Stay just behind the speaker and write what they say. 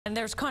And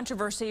there's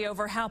controversy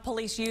over how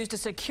police used a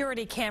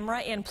security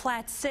camera in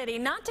Platte City,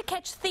 not to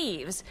catch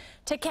thieves,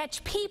 to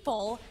catch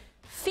people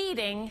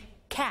feeding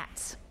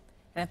cats.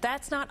 And if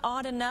that's not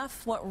odd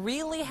enough, what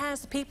really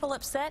has people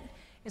upset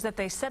is that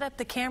they set up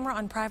the camera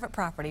on private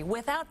property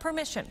without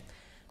permission.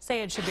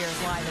 KSHB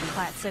is live in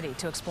Platte City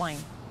to explain.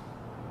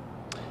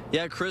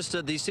 Yeah,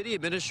 Krista, the city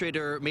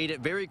administrator made it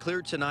very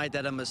clear tonight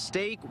that a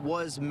mistake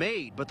was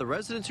made, but the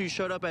residents who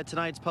showed up at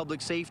tonight's Public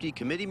Safety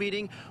Committee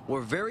meeting were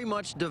very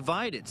much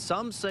divided.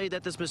 Some say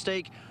that this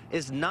mistake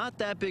is not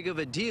that big of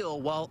a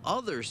deal, while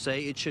others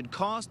say it should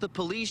cost the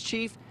police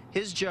chief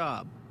his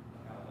job.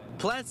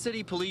 Platte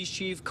City Police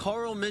Chief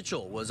Carl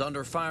Mitchell was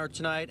under fire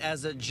tonight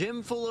as a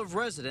gym full of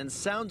residents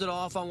sounded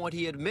off on what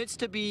he admits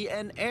to be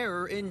an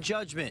error in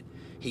judgment.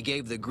 He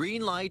gave the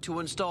green light to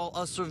install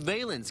a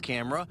surveillance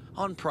camera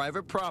on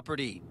private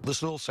property.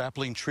 This little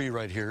sapling tree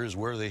right here is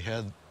where they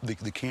had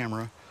the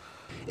camera.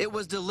 It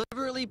was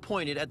deliberately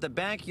pointed at the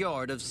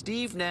backyard of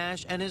Steve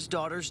Nash and his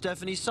daughter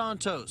Stephanie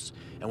Santos.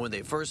 And when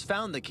they first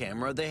found the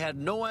camera, they had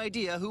no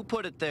idea who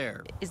put it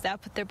there. Is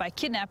that put there by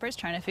kidnappers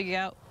trying to figure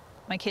out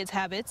my kids'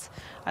 habits?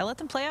 I let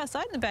them play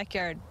outside in the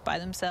backyard by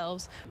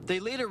themselves.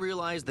 They later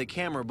realized the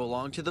camera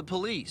belonged to the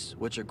police,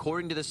 which,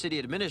 according to the city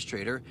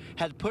administrator,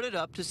 had put it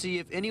up to see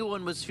if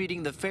anyone was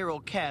feeding the feral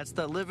cats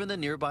that live in the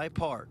nearby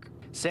park.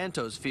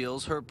 Santos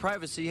feels her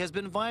privacy has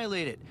been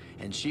violated,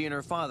 and she and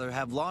her father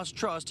have lost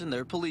trust in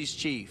their police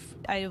chief.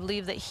 I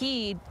believe that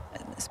he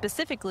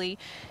specifically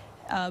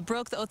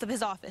broke the oath of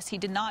his office. He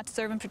did not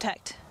serve and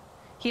protect.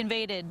 He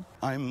invaded.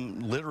 I'm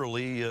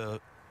literally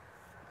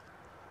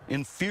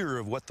in fear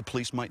of what the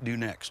police might do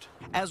next.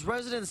 As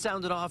residents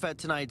sounded off at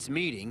tonight's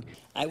meeting,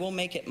 I will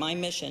make it my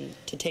mission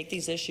to take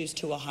these issues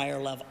to a higher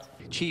level.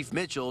 Chief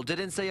Mitchell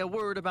didn't say a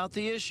word about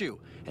the issue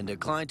and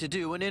declined to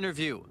do an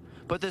interview.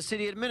 But the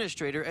city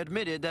administrator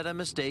admitted that a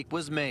mistake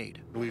was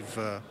made. We've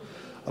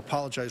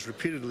apologized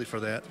repeatedly for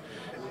that,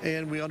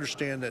 and we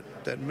understand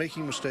that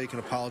making a mistake and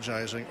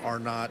apologizing are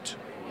not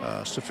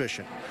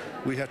sufficient.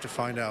 We have to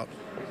find out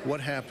what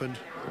happened,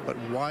 but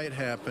why it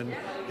happened,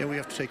 and we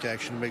have to take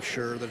action to make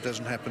sure that it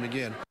doesn't happen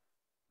again.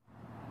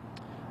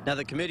 Now,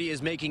 the committee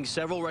is making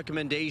several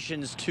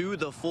recommendations to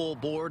the full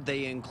board.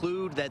 They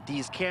include that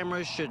these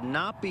cameras should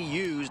not be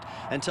used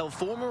until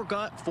formal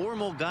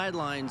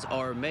guidelines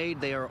are made.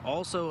 They are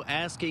also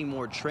asking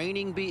more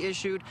training be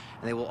issued,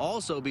 and they will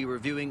also be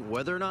reviewing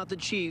whether or not the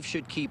chief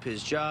should keep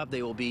his job.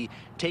 They will be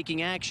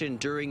taking action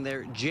during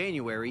their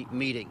January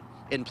meeting.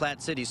 In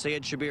Platte City,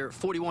 KSHB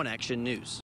 41 Action News.